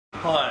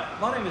Hi,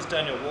 my name is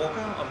Daniel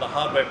Walker. I'm the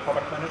Hardware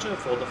Product Manager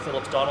for the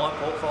Philips Dynalite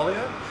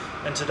portfolio,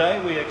 and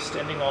today we're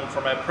extending on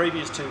from our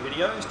previous two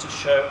videos to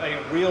show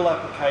a real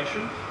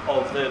application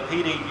of the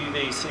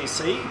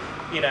PDUVCC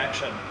in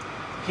action.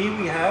 Here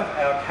we have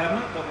our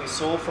cabinet that we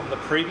saw from the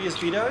previous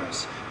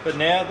videos, but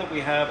now that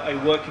we have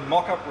a working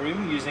mock-up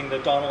room using the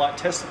Dynalite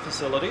tester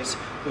facilities,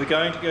 we're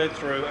going to go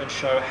through and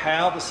show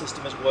how the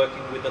system is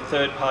working with the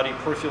third-party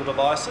peripheral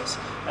devices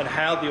and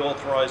how the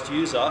authorised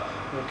user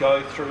will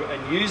go through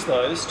and use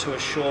those to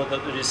assure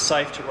that it is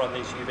safe to run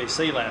these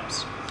UVC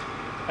lamps.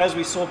 As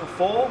we saw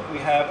before, we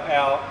have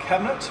our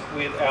cabinet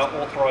with our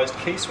authorised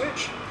key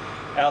switch.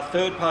 Our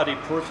third-party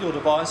peripheral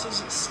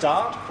devices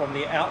start from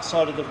the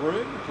outside of the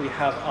room. We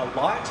have a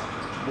light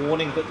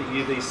warning that the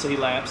UVC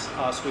lamps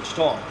are switched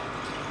on.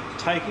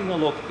 Taking a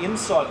look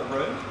inside the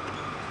room,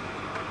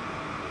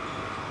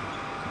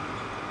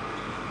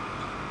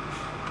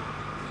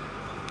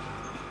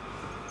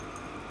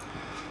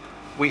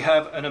 we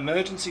have an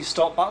emergency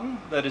stop button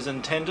that is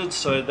intended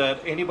so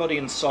that anybody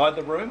inside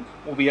the room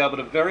will be able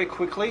to very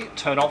quickly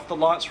turn off the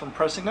lights from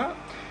pressing that.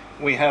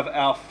 We have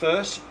our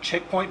first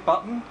checkpoint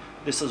button.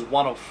 This is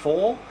one of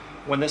four.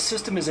 When the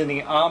system is in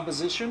the arm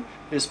position,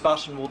 this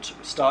button will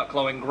start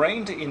glowing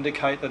green to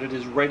indicate that it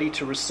is ready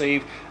to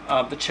receive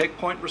the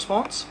checkpoint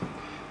response.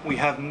 We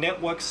have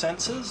network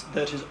sensors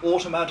that is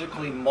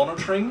automatically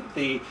monitoring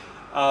the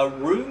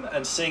room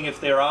and seeing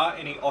if there are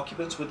any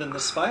occupants within the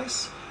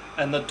space.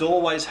 And the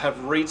doorways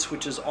have reed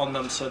switches on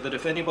them so that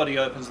if anybody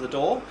opens the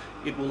door,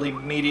 it will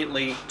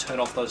immediately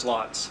turn off those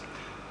lights.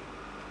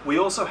 We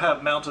also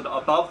have mounted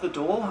above the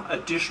door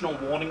additional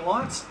warning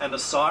lights and a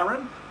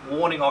siren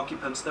warning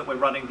occupants that we're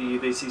running the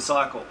UVC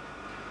cycle.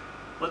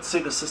 Let's see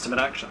the system in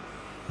action.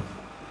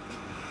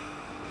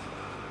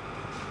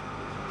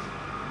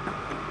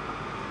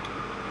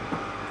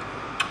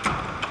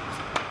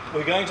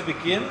 We're going to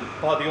begin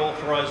by the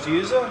authorised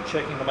user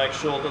checking to make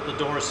sure that the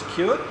door is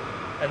secured,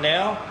 and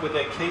now with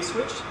their key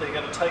switch they're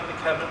going to take the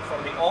cabinet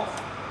from the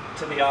off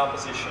to the arm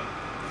position.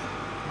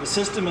 The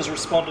system has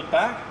responded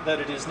back that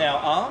it is now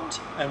armed,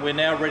 and we're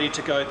now ready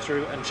to go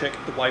through and check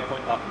the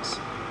waypoint buttons.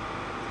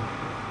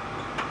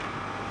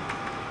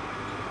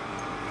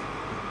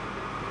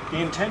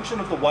 The intention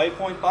of the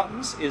waypoint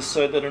buttons is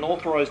so that an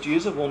authorised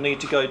user will need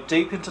to go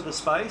deep into the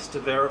space to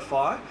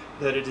verify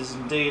that it is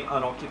indeed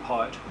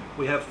unoccupied.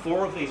 We have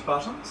four of these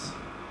buttons,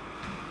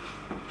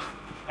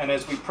 and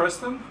as we press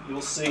them,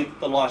 you'll see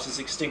the light is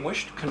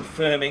extinguished,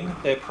 confirming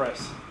their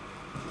press.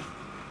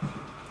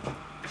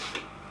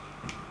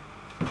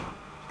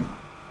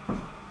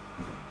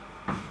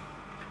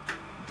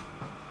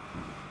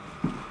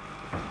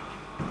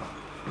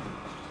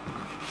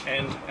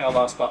 And our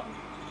last button.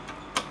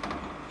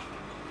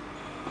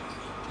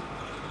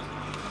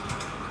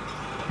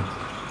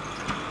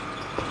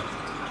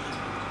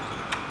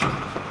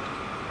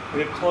 We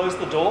have closed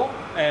the door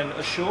and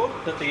assured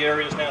that the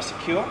area is now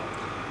secure.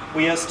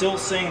 We are still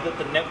seeing that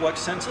the network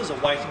sensors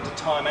are waiting to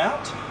time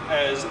out,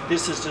 as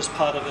this is just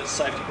part of its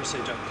safety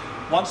procedure.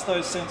 Once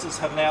those sensors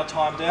have now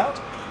timed out,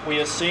 we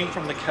are seeing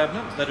from the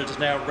cabinet that it is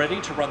now ready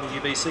to run the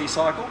UVC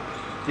cycle.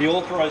 The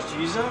authorised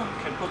user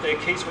can put their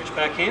key switch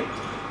back in,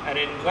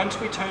 and once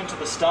we turn to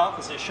the start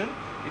position,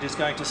 it is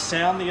going to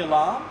sound the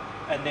alarm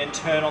and then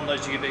turn on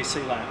those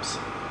UVC lamps.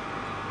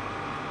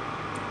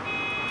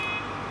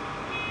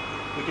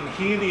 We can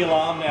hear the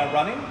alarm now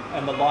running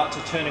and the lights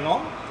are turning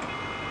on.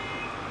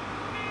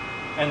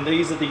 And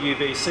these are the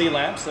UVC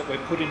lamps that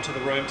we've put into the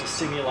room to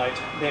simulate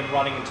them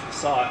running into the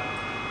site.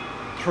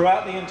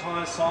 Throughout the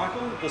entire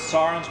cycle, the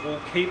sirens will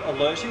keep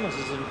alerting, as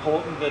it is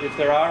important that if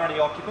there are any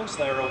occupants,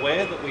 they are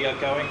aware that we are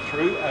going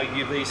through our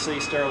UVC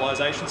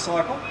sterilisation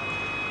cycle.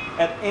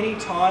 At any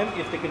time,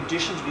 if the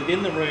conditions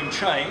within the room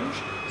change,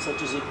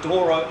 such as a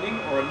door opening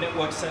or a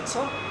network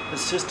sensor, the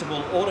system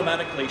will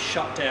automatically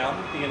shut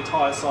down the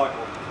entire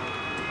cycle.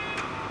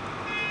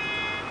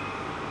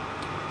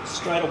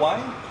 Straight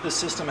away, the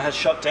system has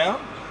shut down,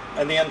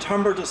 and the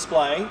Antumbra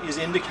display is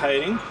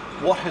indicating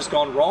what has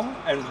gone wrong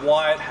and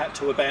why it had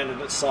to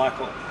abandon its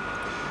cycle.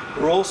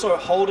 We're also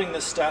holding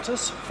the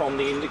status from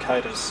the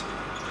indicators.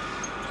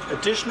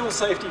 Additional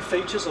safety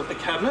features of the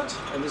cabinet,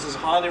 and this is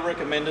highly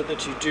recommended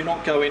that you do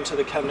not go into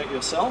the cabinet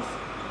yourself,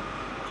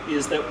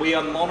 is that we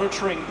are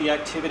monitoring the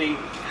activity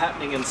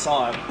happening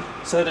inside,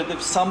 so that if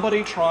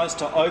somebody tries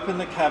to open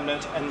the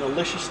cabinet and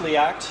maliciously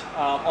act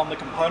on the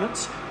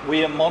components,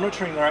 we are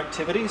monitoring their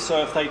activity.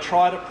 So if they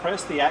try to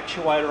press the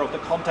actuator of the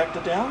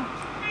contactor down,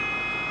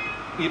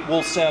 it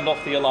will sound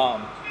off the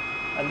alarm.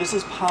 And this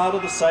is part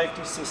of the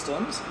safety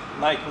systems,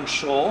 making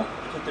sure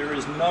that there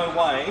is no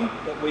way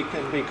that we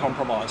can be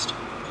compromised.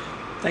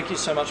 Thank you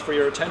so much for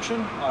your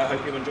attention. I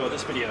hope you enjoyed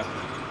this video.